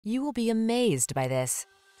You will be amazed by this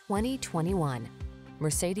 2021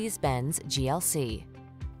 Mercedes-Benz GLC.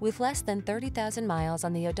 With less than 30,000 miles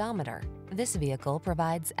on the odometer, this vehicle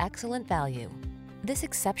provides excellent value. This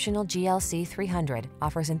exceptional GLC 300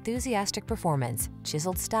 offers enthusiastic performance,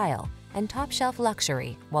 chiseled style, and top-shelf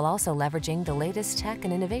luxury, while also leveraging the latest tech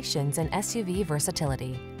and innovations in SUV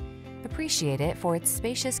versatility. Appreciate it for its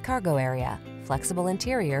spacious cargo area, flexible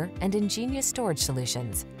interior, and ingenious storage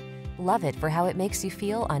solutions. Love it for how it makes you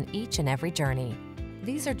feel on each and every journey.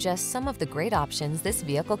 These are just some of the great options this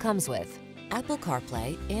vehicle comes with: Apple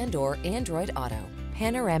CarPlay and/or Android Auto,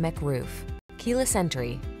 panoramic roof, keyless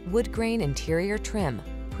entry, wood grain interior trim,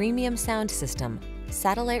 premium sound system,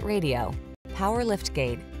 satellite radio, power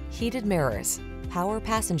liftgate, heated mirrors, power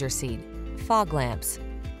passenger seat, fog lamps.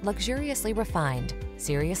 Luxuriously refined,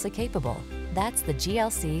 seriously capable. That's the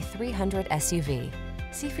GLC 300 SUV.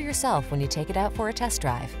 See for yourself when you take it out for a test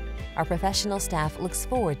drive. Our professional staff looks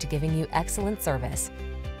forward to giving you excellent service.